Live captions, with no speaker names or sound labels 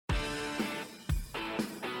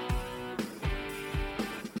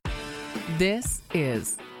This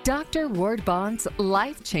is Dr. Ward Bond's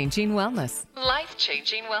Life-Changing Wellness.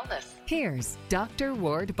 Life-Changing Wellness. Here's Dr.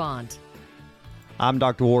 Ward Bond. I'm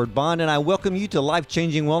Dr. Ward Bond, and I welcome you to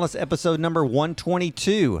Life-Changing Wellness episode number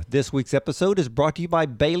 122. This week's episode is brought to you by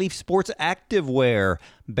Bayleaf Sports Activewear.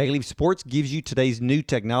 Bayleaf Sports gives you today's new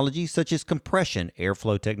technology such as compression,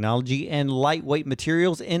 airflow technology, and lightweight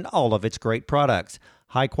materials in all of its great products.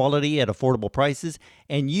 High quality at affordable prices,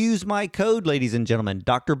 and use my code, ladies and gentlemen,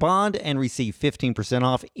 Dr. Bond, and receive 15%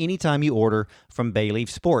 off anytime you order from Bayleaf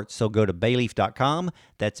Sports. So go to bayleaf.com.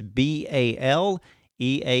 That's BALEAF.com.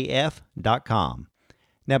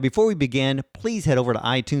 Now, before we begin, please head over to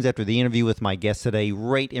iTunes after the interview with my guest today.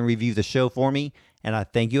 Rate and review the show for me, and I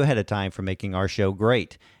thank you ahead of time for making our show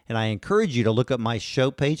great. And I encourage you to look up my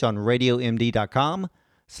show page on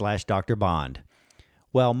radiomd.com/Dr. Bond.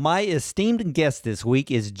 Well, my esteemed guest this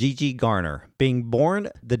week is Gigi Garner. Being born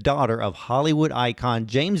the daughter of Hollywood icon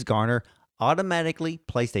James Garner automatically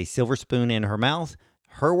placed a silver spoon in her mouth.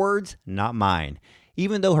 Her words, not mine.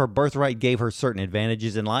 Even though her birthright gave her certain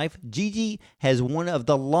advantages in life, Gigi has one of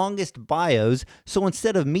the longest bios, so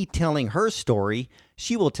instead of me telling her story,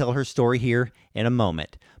 she will tell her story here in a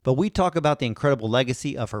moment. But we talk about the incredible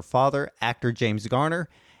legacy of her father, actor James Garner.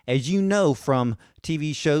 As you know from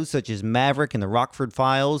TV shows such as Maverick and The Rockford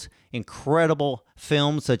Files, incredible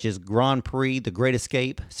films such as Grand Prix, The Great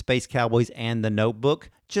Escape, Space Cowboys, and The Notebook,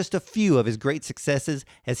 just a few of his great successes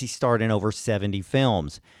as he starred in over 70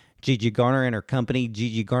 films. Gigi Garner and her company,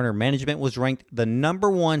 Gigi Garner Management, was ranked the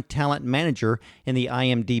 #1 talent manager in the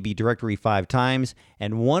IMDb directory 5 times,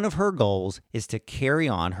 and one of her goals is to carry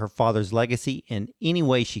on her father's legacy in any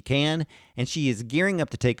way she can, and she is gearing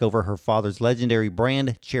up to take over her father's legendary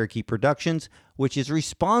brand, Cherokee Productions, which is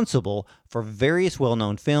responsible for various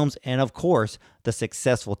well-known films and, of course, the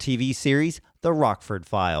successful TV series, The Rockford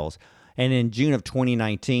Files. And in June of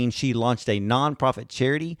 2019, she launched a nonprofit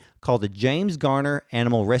charity called the James Garner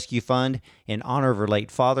Animal Rescue Fund in honor of her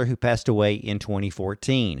late father who passed away in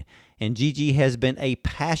 2014. And Gigi has been a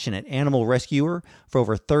passionate animal rescuer for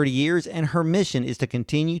over 30 years, and her mission is to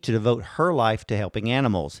continue to devote her life to helping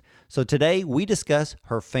animals. So today we discuss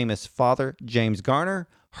her famous father, James Garner,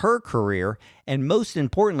 her career, and most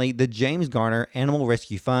importantly, the James Garner Animal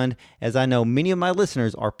Rescue Fund, as I know many of my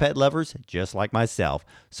listeners are pet lovers just like myself.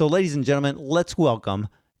 So ladies and gentlemen, let's welcome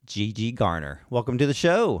Gigi Garner. Welcome to the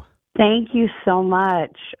show. Thank you so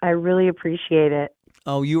much. I really appreciate it.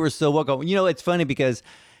 Oh, you are so welcome. You know, it's funny because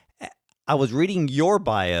I was reading your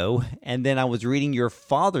bio and then I was reading your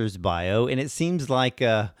father's bio, and it seems like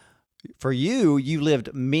for you, you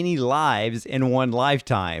lived many lives in one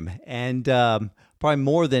lifetime. And probably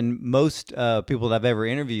more than most people that I've ever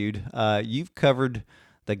interviewed. You've covered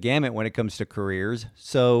the gamut when it comes to careers.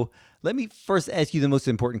 So let me first ask you the most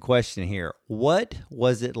important question here. What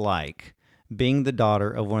was it like being the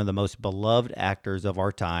daughter of one of the most beloved actors of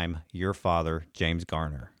our time, your father, James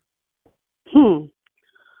Garner?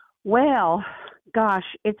 Well, gosh,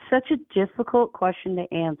 it's such a difficult question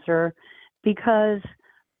to answer because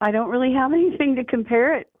I don't really have anything to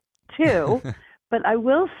compare it to. But I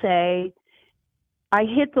will say, I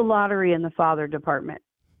hit the lottery in the father department.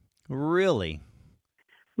 Really?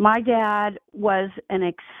 My dad was an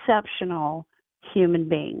exceptional human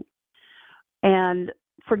being. And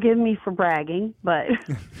forgive me for bragging, but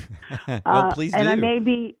Please do. and I may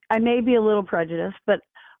be a little prejudiced, but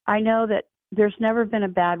I know that there's never been a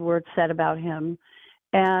bad word said about him.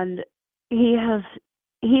 And he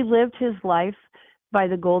lived his life by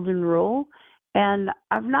the golden rule. And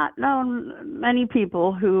I've not known many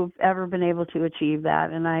people who've ever been able to achieve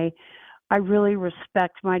that. And I really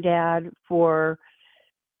respect my dad for,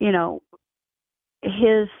 you know,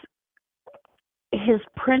 his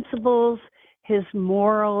principles, his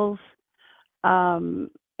morals, and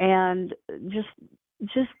just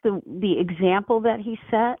the example that he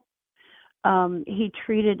set. He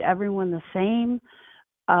treated everyone the same.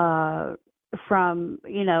 From,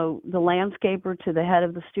 you know, the landscaper to the head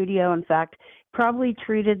of the studio. In fact, probably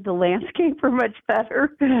treated the landscaper much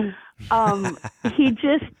better. He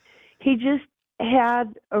just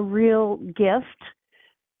had a real gift,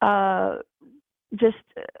 just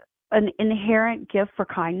an inherent gift for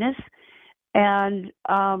kindness. And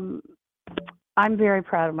I'm very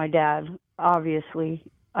proud of my dad. Obviously,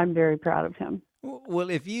 I'm very proud of him. Well,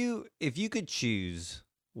 if you could choose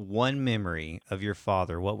one memory of your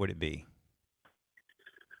father, what would it be?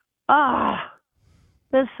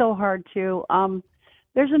 That's so hard too.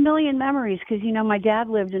 There's a million memories because, you know, my dad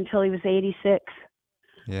lived until he was 86.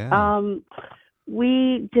 Yeah.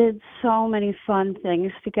 We did so many fun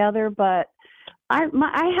things together, but I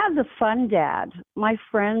had the fun dad. My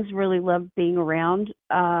friends really loved being around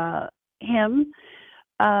him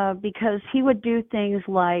because he would do things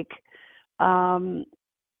like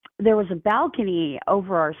there was a balcony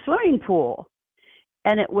over our swimming pool,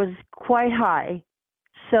 and it was quite high.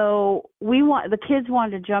 So the kids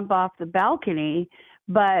wanted to jump off the balcony,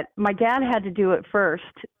 but my dad had to do it first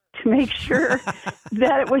to make sure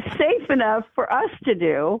that it was safe enough for us to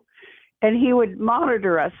do. And he would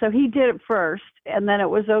monitor us. So he did it first, and then it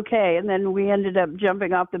was okay. And then we ended up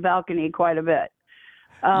jumping off the balcony quite a bit.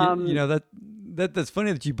 That's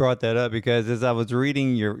funny that you brought that up, because as I was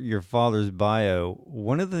reading your father's bio,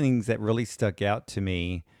 one of the things that really stuck out to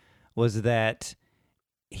me was that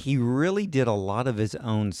he really did a lot of his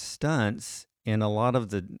own stunts in a lot of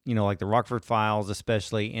the, like the Rockford Files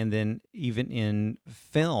especially, and then even in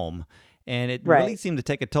film. And it really seemed to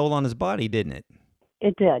take a toll on his body, didn't it?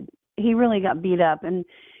 It did. He really got beat up. And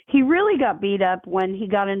he really got beat up when he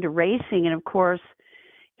got into racing. And, of course,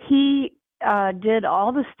 he did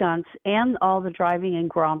all the stunts and all the driving in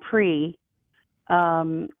Grand Prix,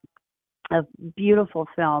 a beautiful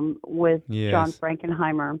film with John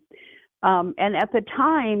Frankenheimer. And at the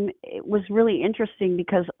time, it was really interesting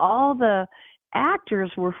because all the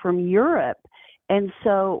actors were from Europe. And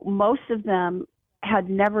so most of them had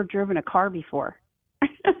never driven a car before.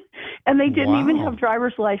 And they didn't even have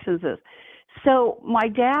driver's licenses. So my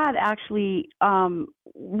dad actually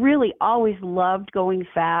really always loved going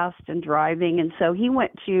fast and driving. And so he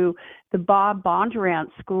went to the Bob Bondurant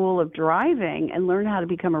School of Driving and learned how to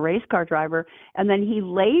become a race car driver. And then he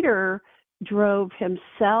later drove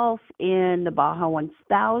himself in the Baja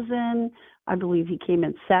 1000. I believe he came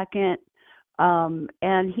in second.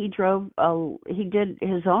 And he did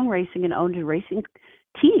his own racing and owned a racing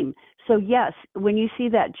team. So yes, when you see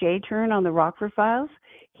that J turn on the Rockford Files,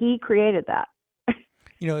 he created that.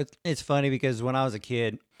 It's funny because when I was a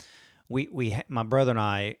kid, my brother and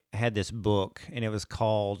I had this book, and it was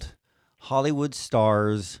called Hollywood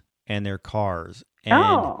Stars and Their Cars.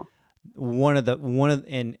 And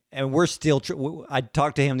and we're still. I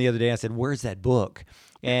talked to him the other day. I said, "Where's that book?"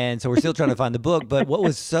 And so we're still trying to find the book. But what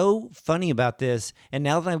was so funny about this, and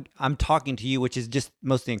now that I'm talking to you, which is just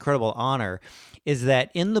most incredible honor, is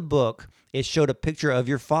that in the book it showed a picture of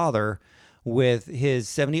your father with his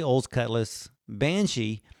 70 Olds Cutlass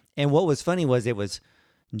Banshee. And what was funny was it was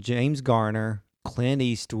James Garner, Clint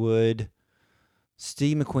Eastwood,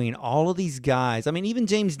 Steve McQueen, all of these guys. I mean, even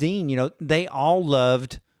James Dean, they all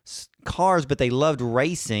loved cars, but they loved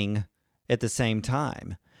racing at the same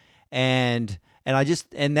time. And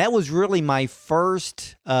that was really my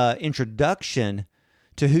first introduction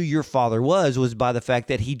to who your father was by the fact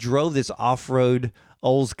that he drove this off-road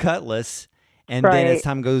Olds Cutlass. And then as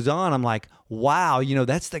time goes on, I'm like, wow,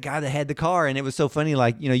 that's the guy that had the car. And it was so funny.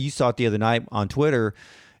 Like, you saw it the other night on Twitter.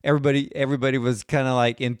 Everybody was kind of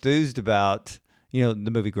like enthused about, the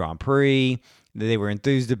movie Grand Prix. They were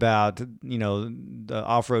enthused about, the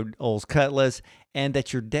off-road Olds Cutlass, and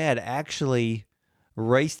that your dad actually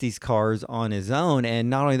raced these cars on his own. And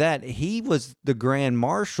not only that, he was the Grand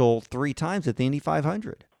Marshal 3 times at the Indy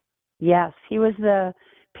 500. Yes, he was the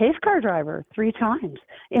pace car driver 3 times.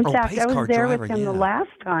 In fact, I was there with him the last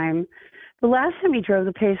time. The last time he drove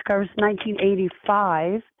the pace car was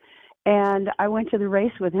 1985, and I went to the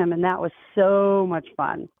race with him, and that was so much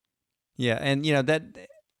fun. Yeah, and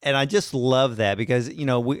and I just love that because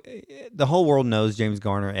the whole world knows James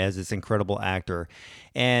Garner as this incredible actor,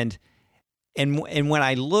 and when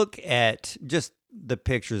I look at just the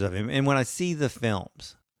pictures of him, and when I see the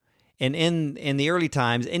films, and in the early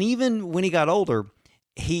times, and even when he got older,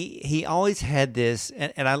 he always had this,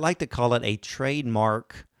 and I like to call it a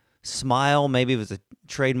trademark smile. Maybe it was a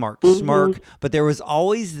trademark smirk, but there was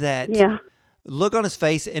always that look on his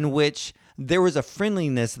face in which there was a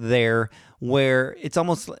friendliness there where it's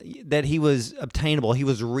almost that he was obtainable, he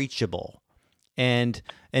was reachable, and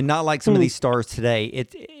not like some of these stars today.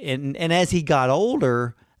 And as he got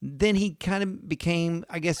older, then he kind of became,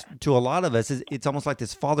 I guess, to a lot of us, it's almost like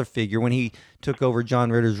this father figure when he took over John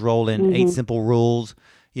Ritter's role in 8 Simple Rules.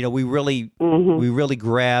 We really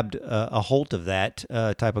grabbed a hold of that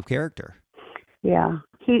type of character. Yeah,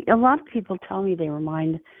 a lot of people tell me they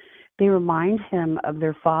remind him of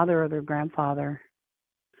their father or their grandfather.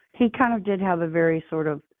 He kind of did have a very sort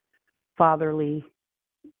of fatherly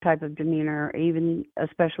type of demeanor, even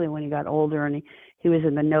especially when he got older and he was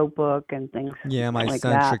in The Notebook and things. Yeah, my like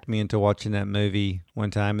son that. tricked me into watching that movie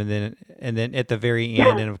one time, and then at the very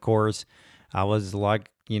end, and of course, I was like,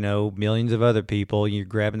 millions of other people, you're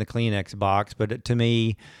grabbing the Kleenex box. But to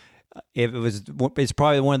me, it's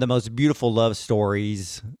probably one of the most beautiful love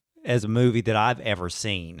stories as a movie that I've ever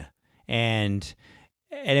seen. And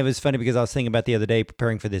And it was funny because I was thinking about the other day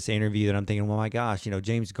preparing for this interview, and I'm thinking, well, my gosh,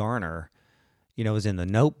 James Garner, was in The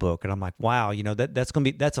Notebook, and I'm like, wow,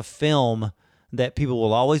 that's a film that people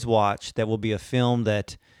will always watch. That will be a film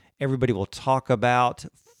that everybody will talk about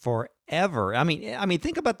forever. I mean,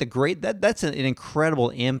 think about that's an incredible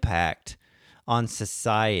impact on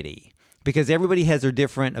society, because everybody has their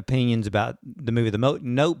different opinions about the movie, The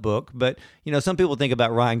Notebook. But, some people think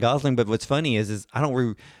about Ryan Gosling, but what's funny is I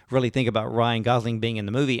don't really think about Ryan Gosling being in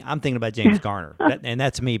the movie. I'm thinking about James Garner. And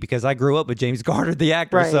that's me, because I grew up with James Garner, the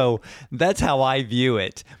actor. Right. So that's how I view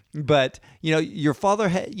it. But, your father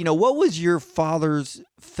what was your father's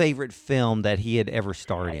favorite film that he had ever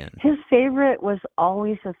starred in? His favorite was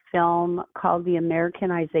always a film called The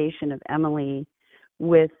Americanization of Emily,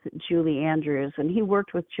 with Julie Andrews, and he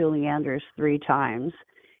worked with Julie Andrews 3 times.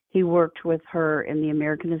 He worked with her in The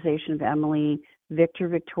Americanization of Emily, Victor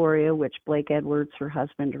Victoria, which Blake Edwards, her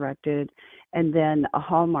husband, directed, and then a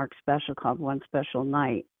Hallmark special called One Special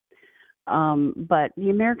Night. But The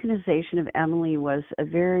Americanization of Emily was a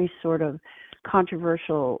very sort of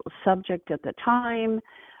controversial subject at the time.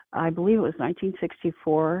 I believe it was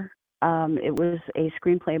 1964. It was a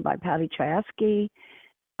screenplay by Patty Chayefsky,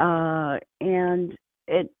 and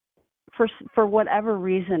it, for whatever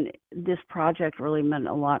reason, this project really meant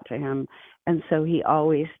a lot to him, and so he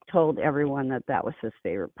always told everyone that was his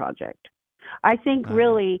favorite project. I think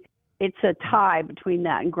really it's a tie between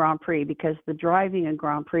that and Grand Prix, because the driving in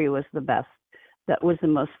Grand Prix was the best. That was the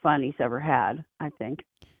most fun he's ever had, I think.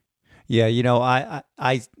 Yeah,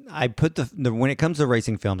 I put the when it comes to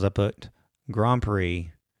racing films, I put Grand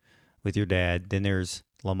Prix with your dad. Then there's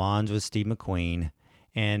Le Mans with Steve McQueen.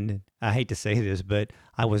 And I hate to say this, but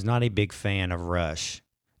I was not a big fan of Rush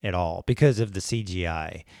at all because of the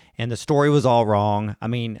CGI. And the story was all wrong. I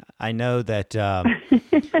mean, I know that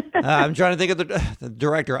I'm trying to think of the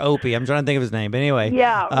director, Opie. I'm trying to think of his name. But anyway.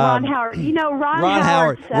 Yeah, Ron Howard. Ron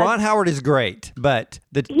Howard. Ron Howard is great, but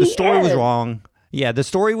the story was wrong. Yeah, the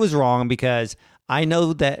story was wrong, because I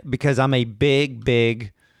know that because I'm a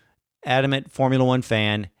big, adamant Formula One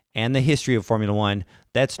fan, and the history of Formula One,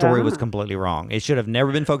 that story was completely wrong. It should have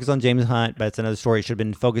never been focused on James Hunt, but that's another story. It should have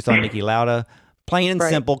been focused on Niki Lauda, plain and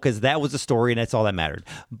simple, because that was the story, and that's all that mattered.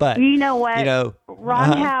 But you know what?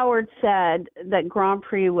 Ron Howard said that Grand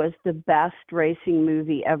Prix was the best racing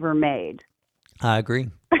movie ever made. I agree.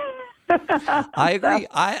 I agree.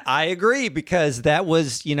 I agree, because that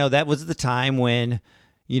was the time when,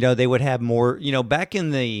 they would have more, back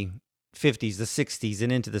in the 50s, the 60s,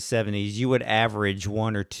 and into the 70s, you would average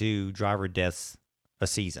 1 or 2 driver deaths a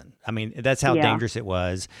season. I mean, that's how dangerous it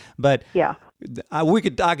was. But I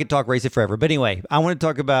could talk racing forever. But anyway, I want to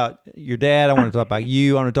talk about your dad. I want to talk about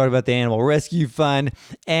you. I want to talk about the animal rescue fund.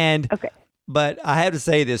 But I have to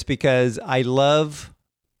say this, because I love,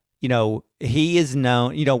 he is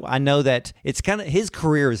known. I know that it's kind of his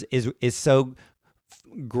career is so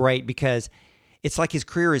great, because it's like his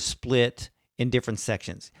career is split in different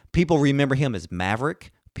sections. People remember him as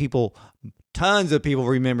Maverick. Tons of people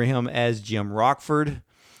remember him as Jim Rockford.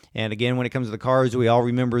 And again, when it comes to the cars, we all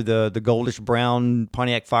remember the goldish brown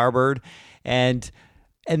Pontiac Firebird. And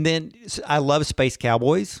then I love Space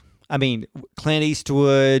Cowboys. I mean, Clint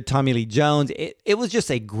Eastwood, Tommy Lee Jones. It was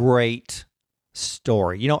just a great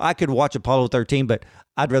story. I could watch Apollo 13, but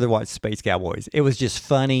I'd rather watch Space Cowboys. It was just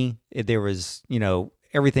funny. There was,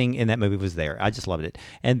 everything in that movie was there. I just loved it.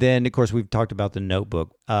 And then, of course, we've talked about The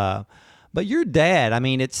Notebook. But your dad, I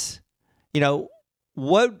mean, it's,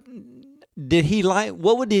 what did he like?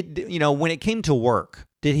 What would he, when it came to work,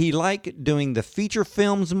 did he like doing the feature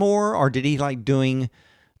films more, or did he like doing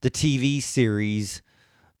the TV series?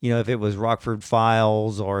 If it was Rockford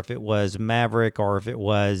Files, or if it was Maverick, or if it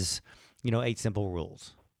was, 8 Simple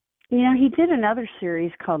Rules. He did another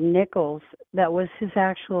series called Nichols that was his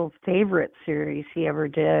actual favorite series he ever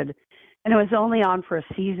did. And it was only on for a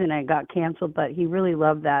season and it got canceled, but he really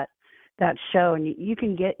loved that show. And you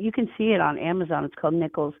can see it on Amazon. It's called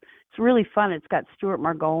Nichols. It's really fun. It's got Stuart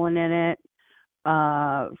Margolin in it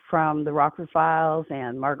from the Rockford Files,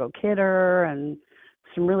 and Margot Kidder, and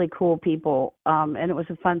some really cool people. And it was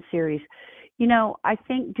a fun series. I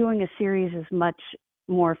think doing a series is much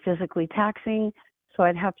more physically taxing. So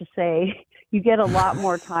I'd have to say you get a lot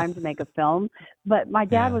more time to make a film. But my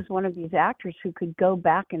dad was one of these actors who could go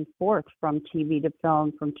back and forth from TV to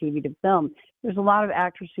film, from TV to film. There's a lot of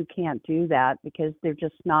actors who can't do that because they're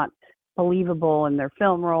just not believable in their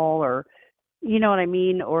film role, or, you know what I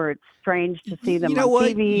mean? Or it's strange to see them on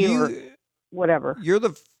TV or whatever. You're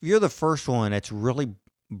the first one that's really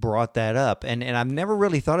brought that up. And I've never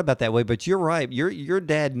really thought about that way, but you're right. Your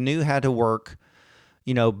dad knew how to work,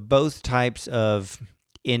 both types of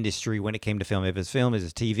industry when it came to film. If it's film, if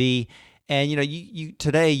it's TV. And, you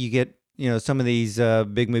today you get, some of these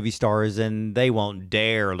big movie stars, and they won't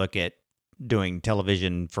dare look at doing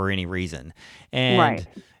television for any reason. Right.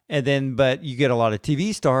 And then, but you get a lot of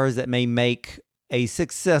TV stars that may make a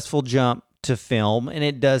successful jump to film, and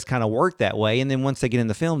it does kind of work that way. And then once they get in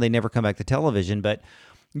the film, they never come back to television. But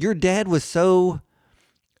your dad was so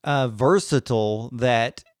versatile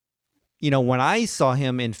that, when I saw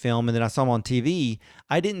him in film and then I saw him on TV,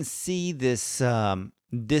 I didn't see this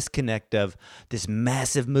disconnect of this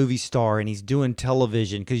massive movie star and he's doing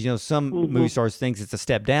television, because some movie stars thinks it's a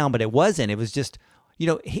step down, but it wasn't. It was just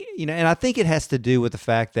and I think it has to do with the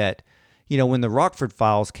fact that when the Rockford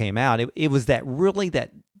Files came out, it was that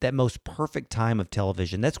most perfect time of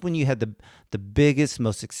television. That's when you had the biggest,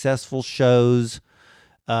 most successful shows,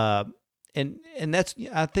 and that's,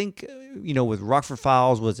 I think, with Rockford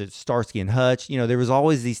Files, was it Starsky and Hutch? There was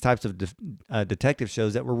always these types of detective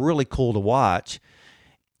shows that were really cool to watch.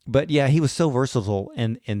 But yeah, he was so versatile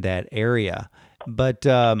in that area. But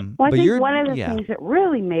I think one of the things that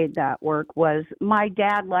really made that work was my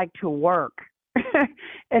dad liked to work.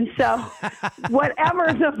 And so whatever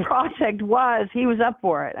the project was, he was up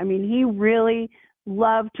for it. I mean, he really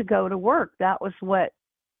loved to go to work. That was what,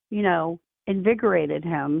 invigorated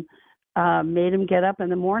him, made him get up in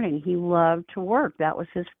the morning. He loved to work. That was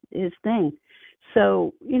his thing.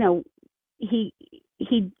 So,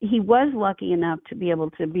 he was lucky enough to be able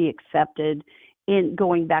to be accepted in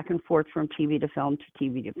going back and forth from TV to film to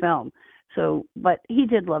TV to film. So, but he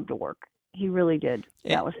did love to work. He really did.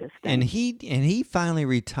 That was his thing. And he finally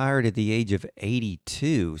retired at the age of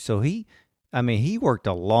 82. So he worked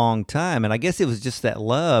a long time, and I guess it was just that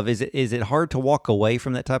love. Is it hard to walk away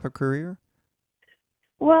from that type of career?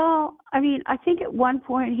 Well, I think at one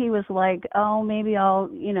point he was like, oh, maybe I'll,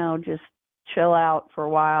 just chill out for a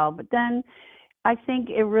while. But then I think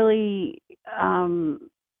it really,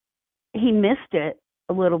 he missed it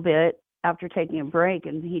a little bit after taking a break,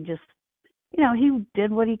 and he just, he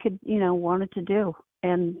did what he could, wanted to do,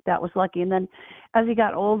 and that was lucky. And then as he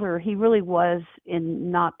got older, he really was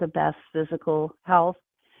in not the best physical health,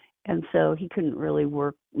 and so he couldn't really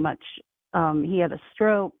work much. He had a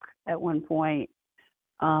stroke at one point,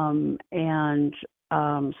 and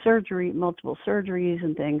multiple surgeries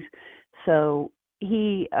and things. So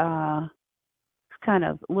he kind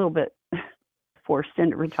of a little bit forced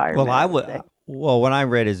into retirement. Well, when I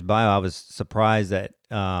read his bio, I was surprised that,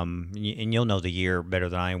 and you'll know the year better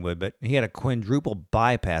than I would, but he had a quadruple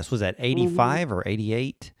bypass. Was that 85 or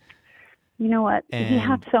 88? You know what? He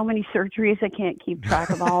had so many surgeries, I can't keep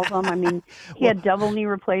track of all of them. He had double knee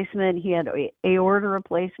replacement. He had aorta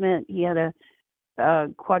replacement. He had a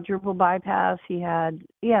quadruple bypass. He had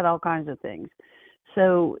all kinds of things.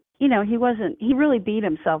 So, he really beat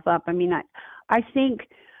himself up. I think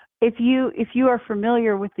if you are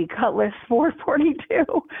familiar with the Cutlass 442,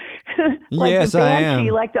 like yes, the Banshee, I am.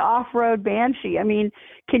 Like the off-road Banshee.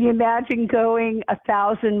 Can you imagine going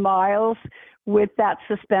 1,000 miles with that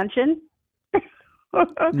suspension?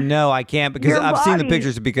 No, I can't, because I've seen the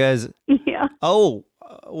pictures. Because I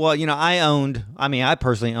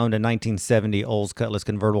personally owned a 1970 Olds Cutlass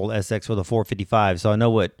convertible SX with a 455, so I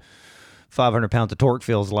know what 500 pounds of torque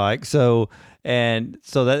feels like. So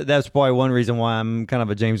that's probably one reason why I'm kind of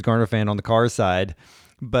a James Garner fan on the car side.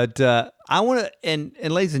 But I want to, and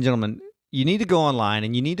ladies and gentlemen, you need to go online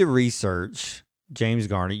and you need to research James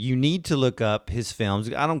Garner. You need to look up his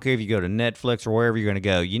films. I don't care if you go to Netflix or wherever you're going to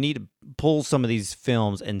go. You need to pull some of these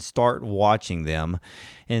films and start watching them.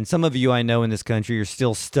 And some of you I know in this country are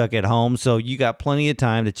still stuck at home, so you got plenty of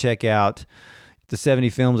time to check out the 70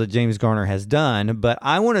 films that James Garner has done. But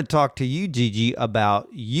I want to talk to you, Gigi, about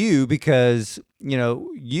you, because,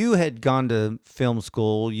 you had gone to film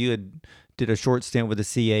school. You did a short stint with the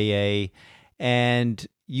CAA, and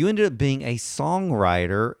you ended up being a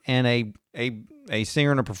songwriter and a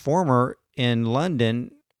singer and a performer in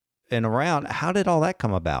London and around. How did all that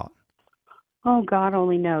come about? Oh, God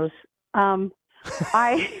only knows.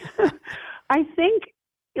 I think,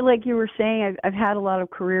 like you were saying, I've had a lot of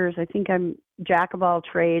careers. I think I'm jack of all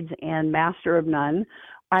trades and master of none.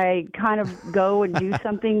 I kind of go and do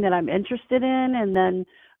something that I'm interested in, and then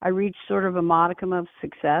I reach sort of a modicum of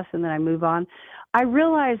success, and then I move on. I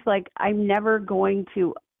realize, I'm never going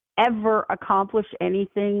to ever accomplish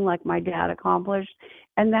anything like my dad accomplished,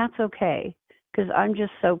 and that's okay, because I'm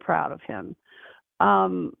just so proud of him.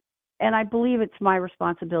 And I believe it's my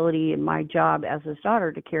responsibility and my job as his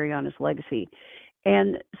daughter to carry on his legacy.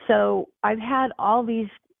 And so I've had all these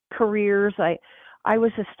careers. I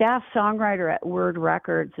was a staff songwriter at Word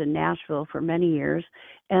Records in Nashville for many years,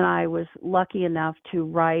 and I was lucky enough to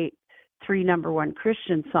write 3 number one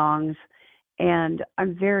Christian songs, and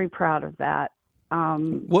I'm very proud of that.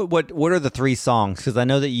 What are the 3 songs? Because I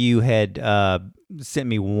know that you had sent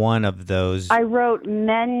me one of those. I wrote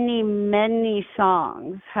many, many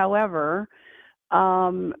songs. However,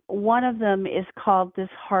 one of them is called "This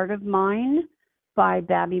Heart of Mine" by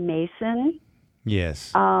Babby Mason.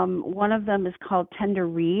 Yes. One of them is called "Tender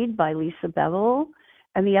Reed" by Lisa Bevel,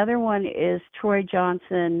 and the other one is Troy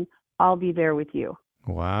Johnson, "I'll Be There With You."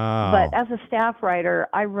 Wow. But as a staff writer,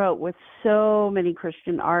 I wrote with so many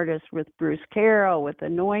Christian artists, with Bruce Carroll, with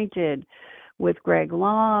Anointed, with Greg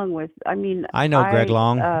Long, I know Greg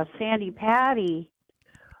Long. Sandy Patty.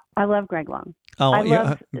 I love Greg Long. Oh,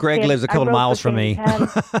 yeah. Greg lives a couple of miles from me.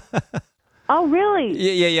 Oh, really?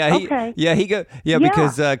 Yeah. Okay.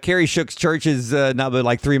 Because Kerry Shook's church is not but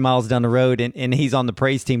like 3 miles down the road, and he's on the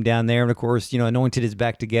praise team down there. And of course, Anointed is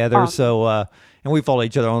back together. Awesome. So, and we follow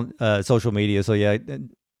each other on social media. So yeah,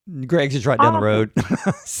 Greg's just right down the road.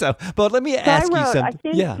 So, but let me ask you something. I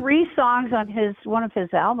think 3 songs on one of his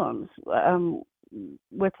albums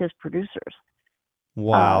with his producers.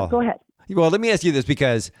 Wow. Go ahead. Well, let me ask you this,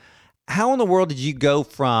 because how in the world did you go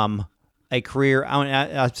from a career,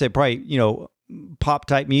 I'd say probably, pop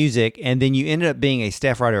type music, and then you ended up being a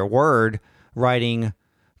staff writer at Word, writing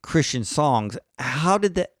Christian songs? How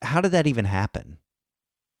did that even happen?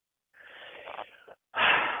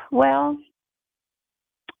 Well,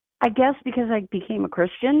 I guess because I became a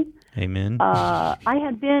Christian. Amen. I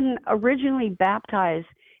had been originally baptized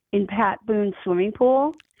in Pat Boone's swimming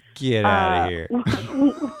pool. Get out of here.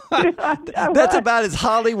 That's about as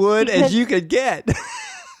Hollywood as you could get.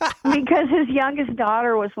 Because his youngest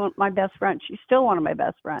daughter was my best friend. She's still one of my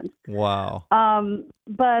best friends. Wow.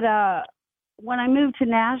 But when I moved to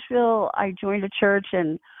Nashville, I joined a church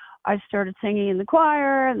and I started singing in the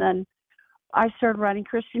choir, and then I started writing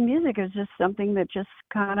Christian music. It was just something that just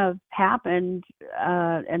kind of happened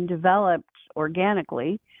and developed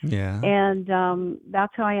organically. Yeah. And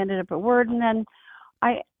that's how I ended up at Word. And then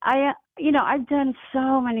I've done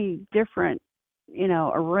so many different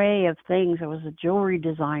array of things. I was a jewelry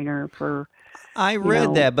designer for. I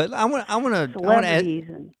read that, but I want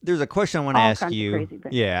to. There's a question I want to ask you.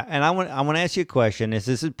 Yeah, and I want to ask you a question. This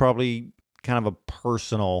is probably kind of a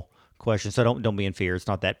personal question, so don't be in fear. It's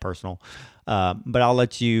not that personal, but I'll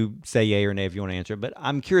let you say yay or nay if you want to answer it. But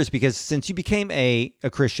I'm curious, because since you became a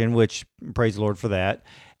Christian, which praise the Lord for that,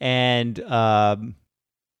 and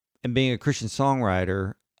being a Christian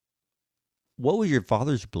songwriter, what was your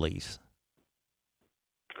father's beliefs?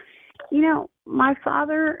 My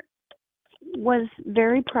father was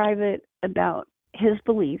very private about his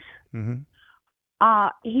beliefs. Mm-hmm.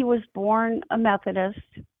 He was born a Methodist.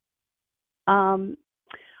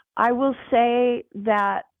 I will say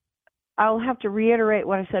that I'll have to reiterate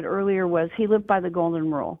what I said earlier, was he lived by the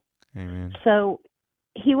golden rule. Amen. So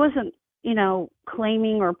he wasn't,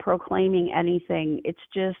 claiming or proclaiming anything. It's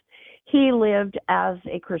just he lived as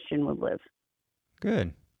a Christian would live.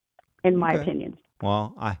 Good. In my opinion.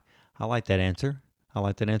 Well, I like that answer. I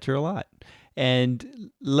like that answer a lot.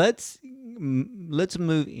 And let's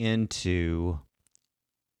move into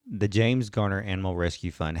the James Garner Animal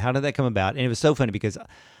Rescue Fund. How did that come about? And it was so funny because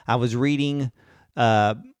I was reading,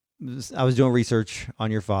 I was doing research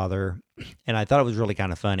on your father, and I thought it was really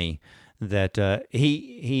kind of funny that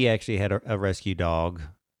he actually had a rescue dog,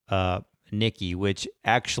 Nicky, which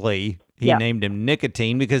actually he named him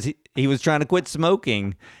Nicotine because he was trying to quit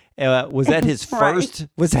smoking. Was that his first?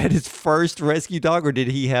 Was that his first rescue dog, or did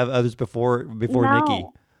he have others before Nicky?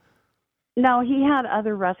 No, he had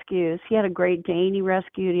other rescues. He had a Great Dane he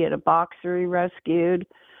rescued. He had a Boxer he rescued.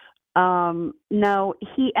 No,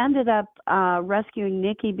 he ended up rescuing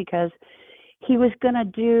Nicky because he was going to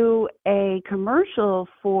do a commercial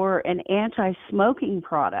for an anti-smoking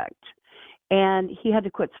product, and he had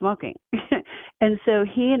to quit smoking. And so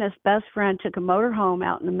he and his best friend took a motorhome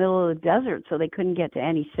out in the middle of the desert so they couldn't get to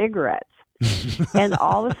any cigarettes. And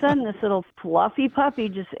all of a sudden, this little fluffy puppy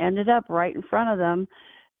just ended up right in front of them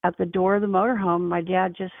at the door of the motorhome. My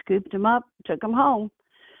dad just scooped him up, took him home,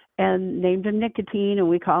 and named him Nicotine, and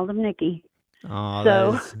we called him Nicky. Oh,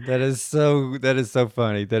 so that is so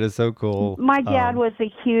funny. That is so cool. My dad was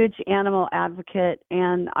a huge animal advocate,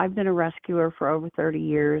 and I've been a rescuer for over 30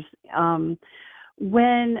 years.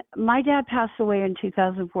 When my dad passed away in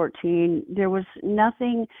 2014, there was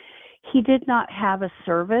nothing. He did not have a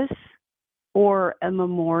service or a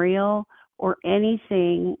memorial or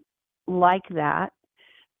anything like that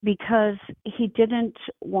because he didn't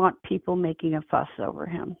want people making a fuss over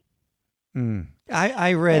him.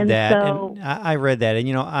 I read that. And I read that.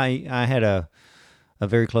 And, I had a a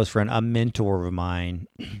very close friend, a mentor of mine,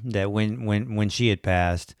 that when she had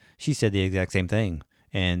passed, she said the exact same thing.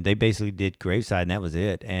 And they basically did graveside, and that was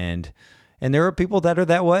it. And there are people that are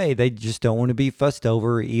that way. They just don't want to be fussed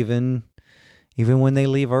over, even when they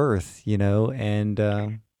leave Earth,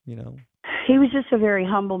 And he was just a very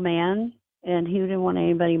humble man, and he didn't want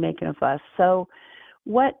anybody making a fuss. So,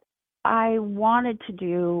 what I wanted to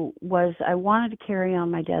do was I wanted to carry on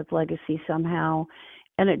my dad's legacy somehow,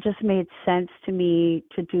 and it just made sense to me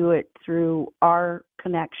to do it through our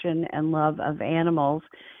connection and love of animals,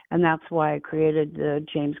 and that's why I created the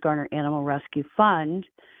James Garner Animal Rescue Fund,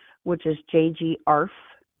 which is JGARF.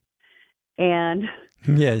 And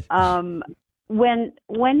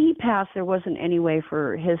when he passed, there wasn't any way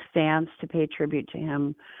for his fans to pay tribute to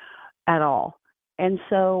him at all. And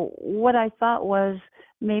so what I thought was,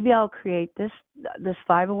 maybe I'll create this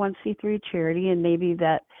 501c3 charity, and maybe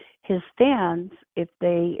that his fans, if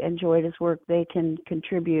they enjoyed his work, they can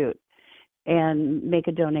contribute and make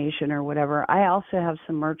a donation or whatever. I also have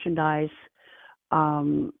some merchandise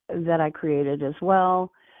that I created as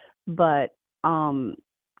well, but I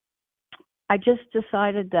just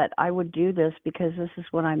decided that I would do this because this is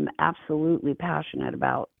what I'm absolutely passionate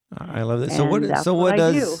about. I love that. So what does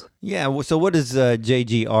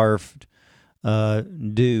JGARF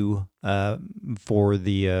do for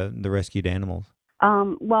the rescued animals?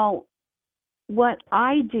 Well, what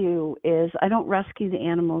I do is I don't rescue the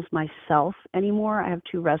animals myself anymore. I have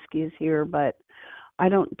 2 rescues here, but I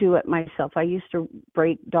don't do it myself. I used to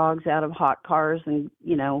break dogs out of hot cars and,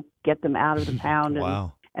 get them out of the pound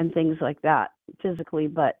Wow. and things like that physically.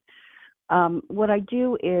 But what I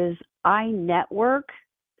do is I network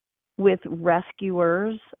with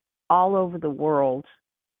rescuers all over the world.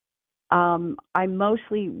 I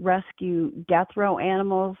mostly rescue death row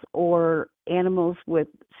animals or animals with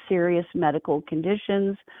serious medical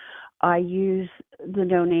conditions. I use the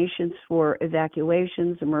donations for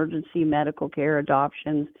evacuations, emergency medical care,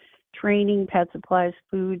 adoptions, training, pet supplies,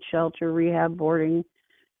 food, shelter, rehab, boarding,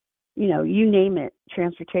 you name it,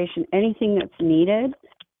 transportation, anything that's needed.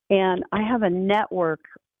 And I have a network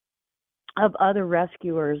of other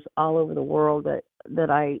rescuers all over the world that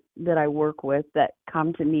I work with that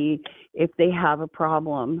come to me if they have a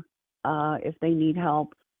problem, if they need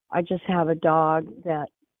help. I just have a dog that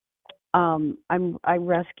I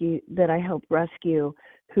help rescue,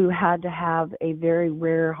 who had to have a very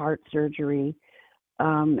rare heart surgery,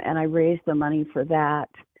 and I raised the money for that.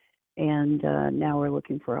 And now we're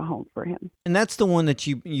looking for a home for him. And that's the one that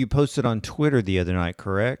you posted on Twitter the other night,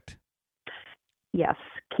 correct? Yes,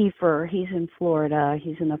 Kiefer. He's in Florida.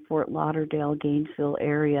 He's in the Fort Lauderdale, Gainesville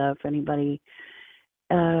area. If anybody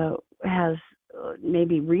has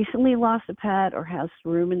maybe recently lost a pet or has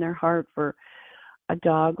room in their heart for a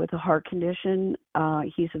dog with a heart condition,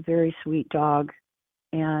 he's a very sweet dog,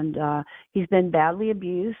 and he's been badly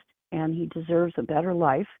abused, and he deserves a better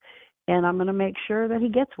life. And I'm going to make sure that he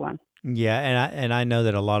gets one. Yeah, and I know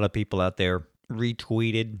that a lot of people out there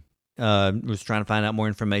retweeted, was trying to find out more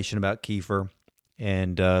information about Kiefer.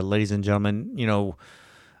 And ladies and gentlemen,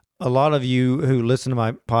 a lot of you who listen to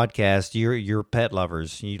my podcast, you're pet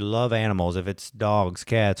lovers. You love animals. If it's dogs,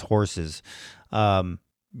 cats, horses,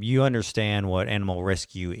 you understand what animal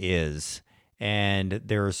rescue is. And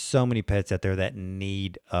there are so many pets out there that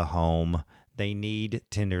need a home. They need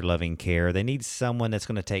tender, loving care. They need someone that's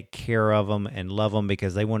going to take care of them and love them,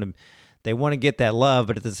 because they want to get that love,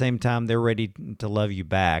 but at the same time, they're ready to love you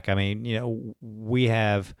back. I mean, we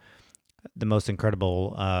have the most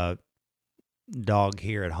incredible dog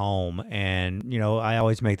here at home, and I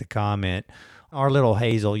always make the comment, our little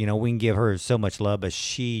Hazel, we can give her so much love, but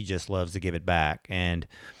she just loves to give it back. And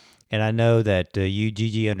I know that you,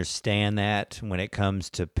 Gigi, understand that when it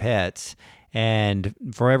comes to pets. And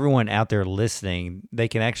for everyone out there listening, they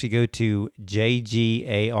can actually go to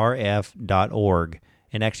jgarf.org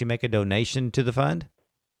and actually make a donation to the fund?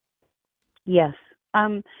 Yes.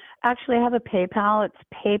 Actually, I have a PayPal. It's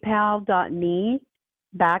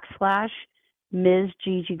paypal.me/Ms.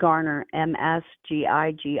 Gigi Garner,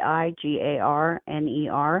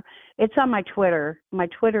 MSGIGIGARNER. It's on my Twitter. My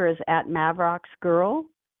Twitter is @MavrocksGirl,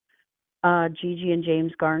 Gigi and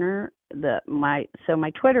James Garner. My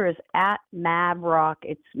Twitter is @Mavrock.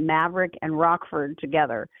 It's Maverick and Rockford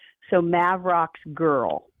together. So Mavrock's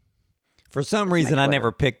Girl. For some reason, I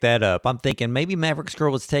never picked that up. I'm thinking maybe Maverick's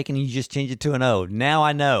Girl was taken and you just changed it to an O. Now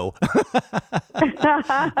I know. now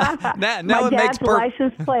my it makes dad's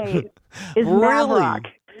license plate is really? Mavrock.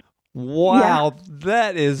 Wow, Yeah.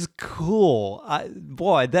 That is cool.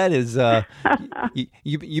 That is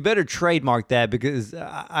you better trademark that, because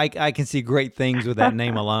I can see great things with that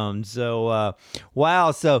name alone. So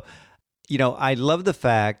wow, so I love the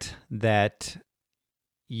fact that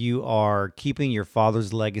you are keeping your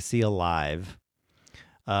father's legacy alive.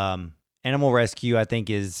 Animal rescue, I think,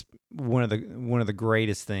 is one of the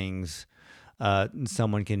greatest things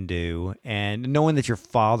someone can do. And knowing that your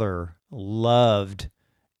father loved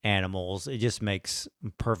animals, it just makes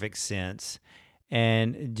perfect sense.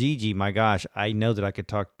 And Gigi, my gosh, I know that I could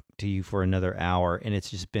talk to you for another hour, and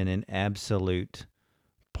it's just been an absolute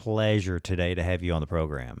pleasure today to have you on the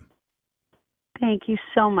program. Thank you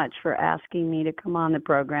so much for asking me to come on the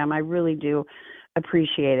program. I really do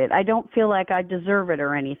appreciate it. I don't feel like I deserve it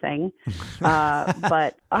or anything,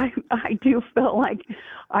 but I do feel like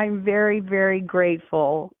I'm very, very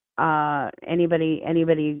grateful. Anytime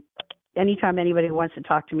anybody wants to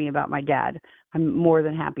talk to me about my dad, I'm more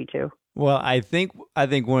than happy to. Well, I think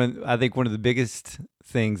one of the biggest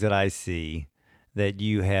things that I see that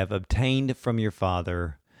you have obtained from your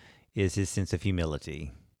father is his sense of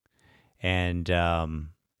humility. And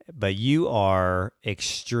but you are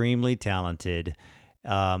extremely talented.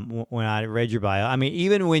 When I read your bio, I mean,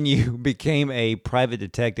 even when you became a private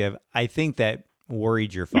detective, I think that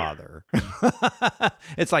worried your father.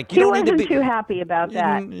 It's like he wasn't too happy about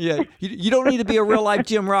that. Yeah, you don't need to be a real life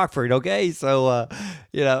Jim Rockford, okay? So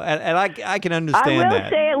and I can understand that. I will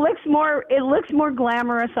say it looks more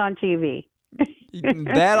glamorous on TV.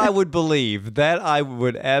 That I would believe. That I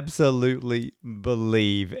would absolutely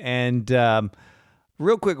believe. And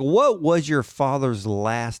real quick, what was your father's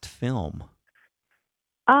last film?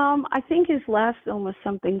 I think his last film was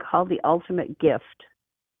something called The Ultimate Gift.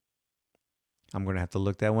 I'm going to have to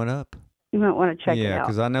look that one up. You might want to check it out. Yeah,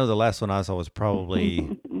 because I know the last one I saw was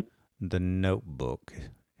probably The Notebook.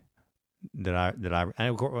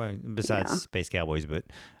 Besides Space Cowboys, but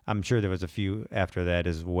I'm sure there was a few after that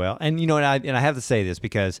as well. And I have to say this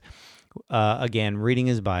because again, reading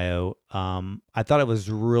his bio, I thought it was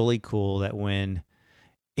really cool that when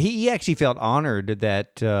he actually felt honored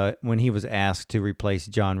that when he was asked to replace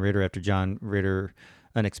John Ritter after John Ritter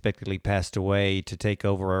unexpectedly passed away to take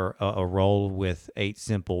over a role with 8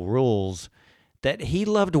 Simple Rules, that he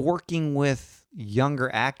loved working with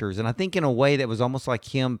younger actors. And I think in a way that was almost like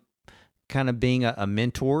him kind of being a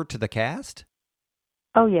mentor to the cast.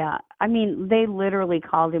 Oh, yeah. I mean, they literally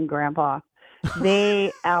called him Grandpa.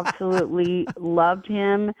 They absolutely loved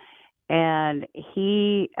him, and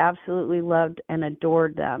he absolutely loved and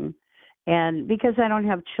adored them. And because I don't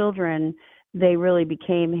have children, they really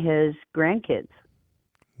became his grandkids.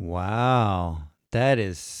 Wow. That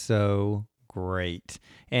is so great.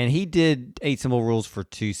 And he did 8 Simple Rules for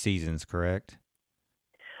 2 seasons, correct?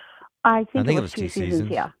 I think it was 2 seasons,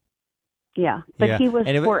 yeah. Yeah, but he was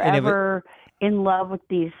forever in love with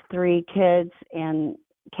these 3 kids and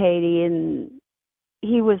Katie, and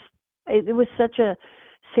it was such a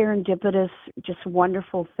serendipitous, just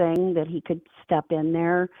wonderful thing that he could step in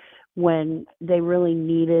there when they really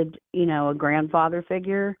needed, a grandfather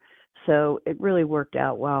figure. So it really worked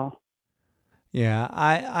out well. Yeah,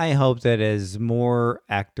 I hope that as more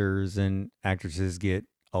actors and actresses get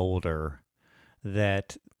older,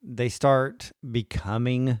 that they start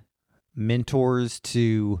becoming mentors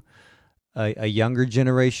to a younger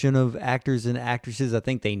generation of actors and actresses. I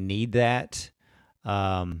think they need that.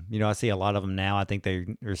 I see a lot of them now. I think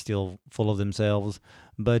they're still full of themselves.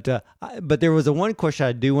 But there was one question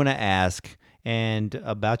I do want to ask, and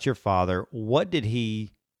about your father. What did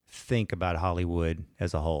he think about Hollywood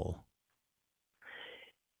as a whole?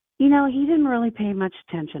 He didn't really pay much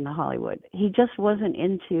attention to Hollywood. He just wasn't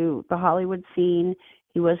into the Hollywood scene.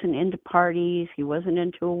 He wasn't into parties. He wasn't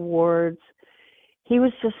into awards. He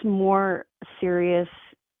was just more serious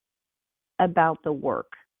about the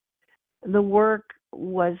work. The work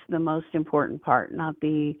was the most important part, not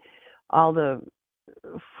all the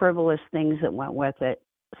frivolous things that went with it.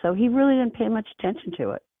 So he really didn't pay much attention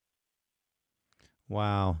to it.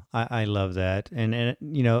 Wow. I love that. And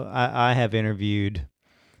I have interviewed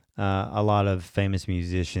a lot of famous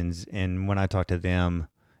musicians, and when I talk to them,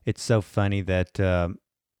 it's so funny that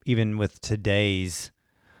even with today's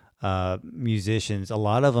musicians, a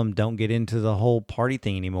lot of them don't get into the whole party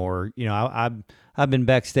thing anymore. I've been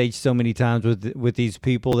backstage so many times with these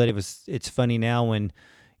people that it's funny now when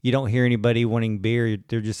you don't hear anybody wanting beer.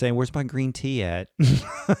 They're just saying, "Where's my green tea at?"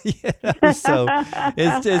 So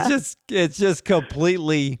it's just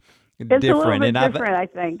completely different. It's a little bit different, I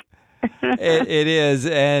think. It is,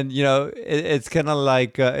 and it's kind of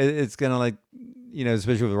like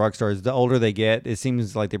especially with rock stars, the older they get, it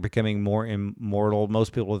seems like they're becoming more immortal.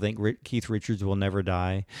 Most people think Keith Richards will never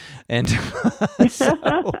die, and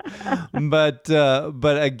but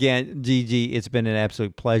again, Gigi, it's been an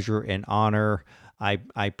absolute pleasure and honor.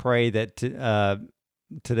 I pray that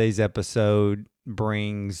today's episode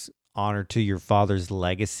brings honor to your father's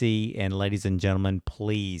legacy. And ladies and gentlemen,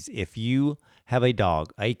 please, if you have a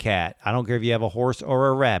dog, a cat, I don't care if you have a horse or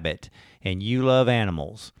a rabbit, and you love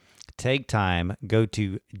animals, take time, go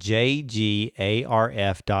to jgarf.org.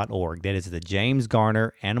 That is the James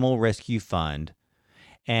Garner Animal Rescue Fund,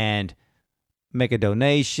 and make a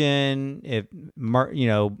donation. If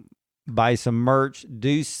buy some merch,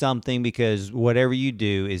 do something, because whatever you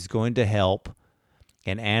do is going to help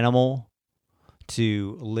an animal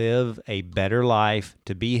to live a better life,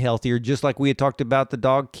 to be healthier, just like we had talked about the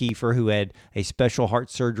dog Kiefer, who had a special heart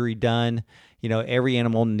surgery done. Every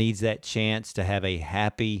animal needs that chance to have a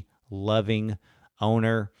happy, loving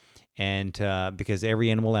owner, and because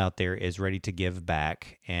every animal out there is ready to give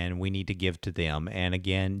back, and we need to give to them. And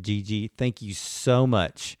again, Gigi, thank you so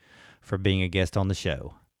much for being a guest on the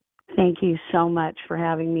show. Thank you so much for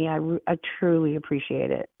having me. I truly appreciate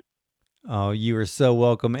it. Oh, you are so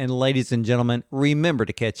welcome. And ladies and gentlemen, remember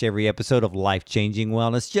to catch every episode of Life Changing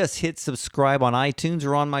Wellness. Just hit subscribe on iTunes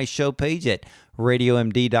or on my show page at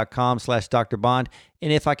radiomd.com/Dr. Bond.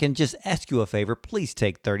 And if I can just ask you a favor, please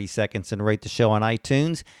take 30 seconds and rate the show on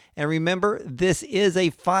iTunes. And remember, this is a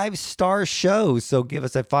 5-star show, so give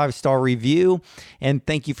us a 5-star review. And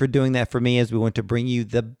thank you for doing that for me, as we want to bring you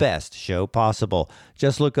the best show possible.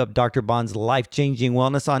 Just look up Dr. Bond's Life Changing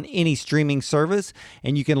Wellness on any streaming service,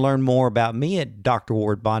 and you can learn more about me at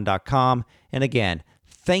drwardbond.com. And again,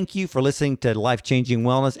 thank you for listening to Life Changing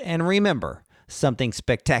Wellness. And remember, something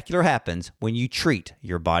spectacular happens when you treat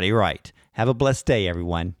your body right. Have a blessed day,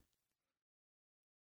 everyone.